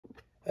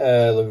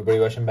Hello everybody,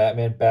 Russian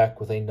Batman back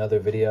with another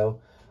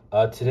video.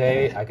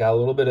 Today I got a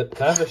little bit of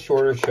kind of a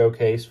shorter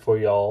showcase for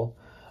y'all.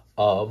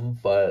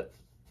 But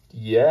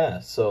yeah,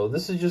 so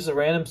this is just a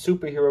random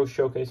superhero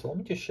showcase. So let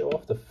me just show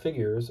off the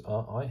figures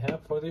I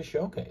have for this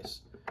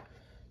showcase.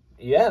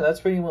 Yeah, that's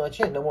pretty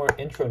much it. No more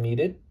intro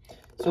needed.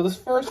 So this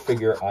first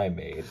figure I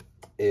made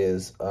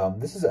is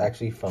this is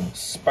actually from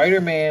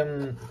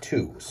Spider-Man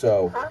 2.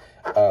 So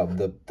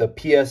the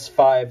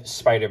PS5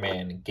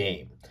 Spider-Man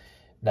game.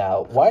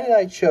 Now, why did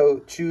I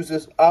choose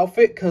this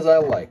outfit? Because I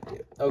liked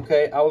it,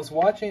 okay? I was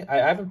watching... I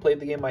haven't played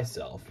the game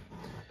myself.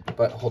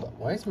 But, hold on.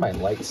 Why is my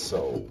light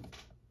so...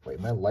 Wait,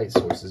 my light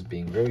source is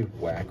being very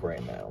whack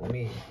right now. Let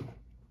me...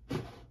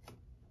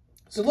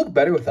 Does it look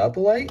better without the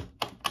light?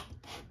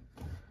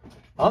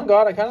 On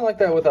God, I kind of like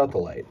that without the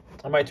light.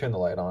 I might turn the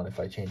light on if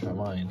I change my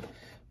mind.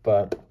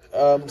 But,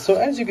 so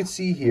as you can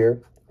see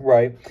here,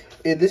 right,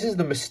 this is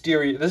the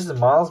Mysterio... This is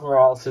Miles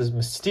Morales'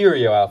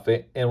 Mysterio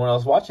outfit. And when I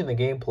was watching the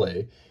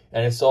gameplay...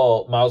 and I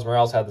saw Miles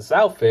Morales had this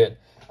outfit,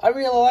 I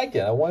really liked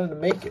it. I wanted to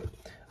make it.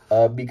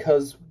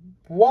 Because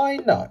why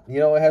not? You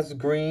know, it has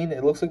green.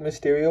 It looks like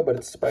Mysterio, but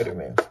it's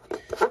Spider-Man.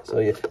 So,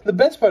 yeah. The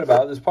best part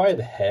about it is probably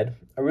the head.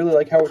 I really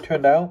like how it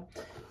turned out.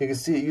 You can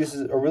see it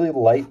uses a really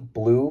light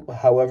blue.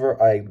 However,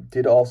 you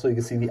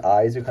can see the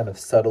eyes are kind of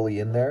subtly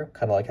in there.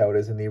 Kind of like how it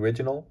is in the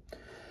original.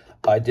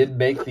 I did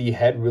make the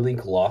head really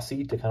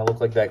glossy to kind of look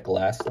like that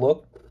glass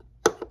look.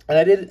 And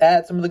I did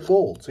add some of the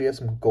gold. So you have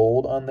some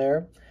gold on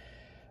there.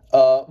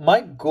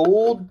 My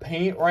gold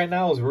paint right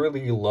now is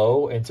really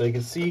low, and so you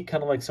can see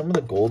kind of like some of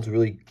the gold's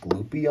really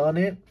gloopy on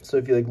it. So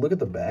if you like look at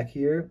the back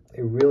here,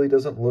 it really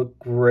doesn't look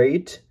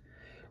great,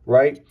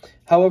 right?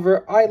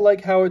 However, I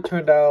like how it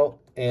turned out,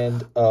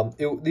 and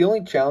the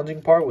only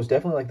challenging part was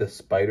definitely like the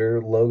spider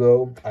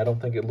logo. I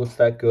don't think it looks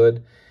that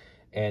good,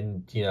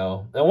 and you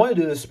know, I want to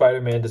do the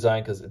Spider-Man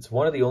design because it's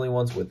one of the only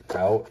ones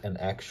without an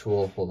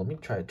actual... Well, let me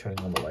try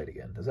turning on the light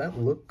again. Does that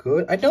look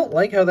good? I don't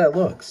like how that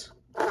looks.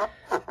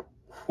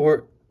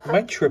 Or... Am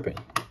I tripping?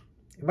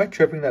 Am I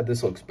tripping that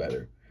this looks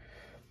better?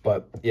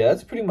 But yeah,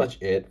 that's pretty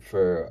much it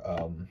for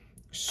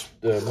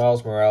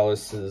Miles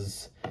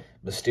Morales'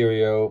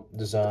 Mysterio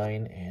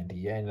design. And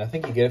yeah, and I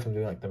think you get it from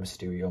doing like the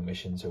Mysterio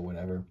missions or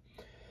whatever.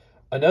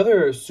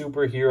 Another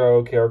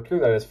superhero character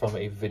that is from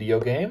a video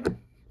game.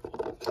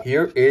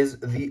 Here is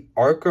the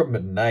Arkham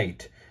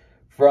Knight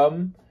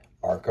from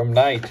Arkham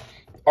Knight.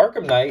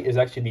 Arkham Knight is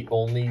actually the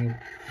only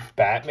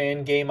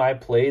Batman game I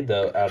played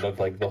out of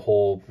like the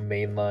whole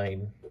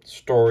mainline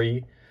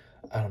story.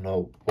 I don't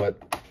know what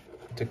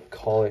to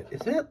call it. Is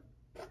it?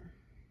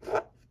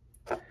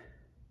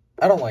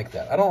 I don't like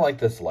that. I don't like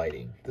this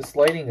lighting. This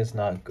lighting is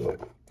not good.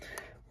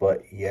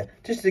 But yeah,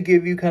 just to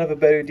give you kind of a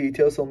better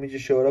detail, so let me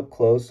just show it up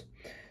close.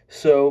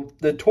 So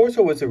the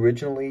torso was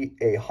originally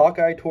a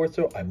Hawkeye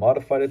torso. I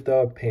modified it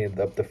though. I painted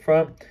up the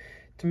front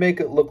to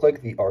make it look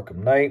like the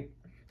Arkham Knight.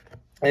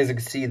 As you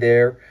can see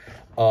there,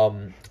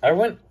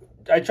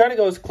 I tried to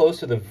go as close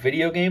to the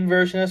video game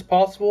version as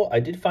possible. I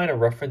did find a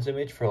reference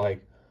image for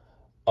like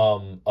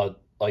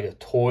a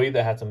toy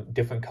that had some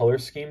different color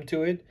scheme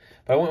to it.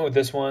 But I went with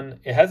this one.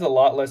 It has a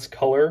lot less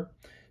color.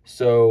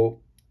 So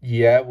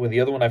yeah, with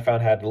the other one I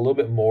found had a little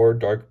bit more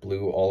dark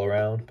blue all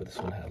around, but this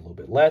one had a little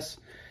bit less.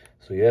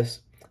 So yes,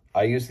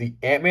 I used the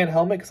Ant-Man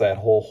helmet because I had a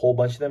whole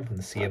bunch of them from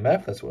the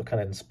CMF. That's what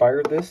kind of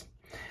inspired this.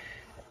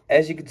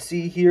 As you can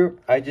see here,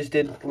 I just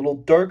did a little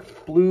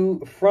dark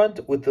blue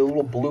front with the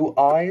little blue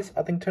eyes.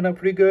 I think turned out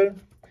pretty good.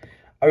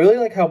 I really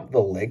like how the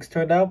legs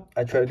turned out.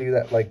 I tried to do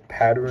that like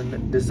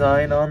pattern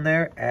design on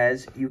there,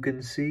 as you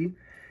can see.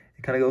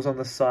 It kind of goes on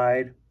the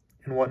side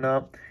and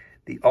whatnot.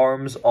 The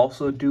arms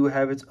also do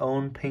have its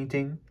own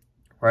painting,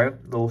 right?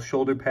 Little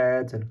shoulder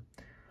pads and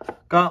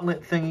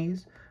gauntlet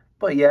thingies.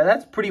 But yeah,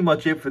 that's pretty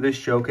much it for this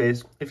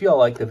showcase. If y'all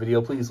like the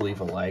video, please leave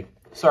a like.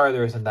 Sorry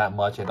there isn't that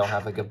much. I don't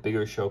have like a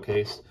bigger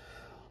showcase.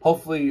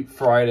 Hopefully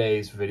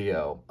Friday's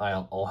video,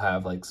 I'll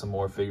have like some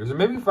more figures. Or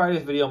maybe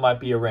Friday's video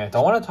might be a rant. I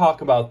want to talk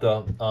about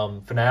the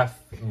FNAF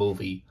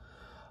movie.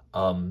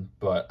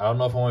 But I don't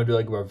know if I want to do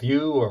like a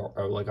review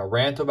or like a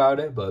rant about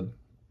it. But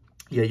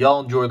yeah, y'all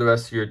enjoy the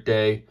rest of your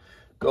day.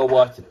 Go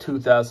watch the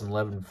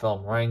 2011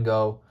 film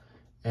Rango.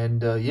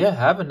 And yeah,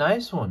 have a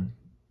nice one.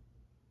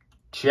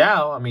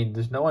 Ciao. I mean,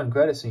 there's no end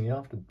credits, so you don't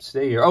have to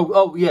stay here.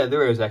 Oh yeah,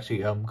 there is actually.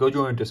 Go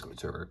join our Discord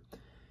server.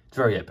 It's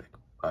very epic.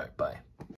 All right, bye.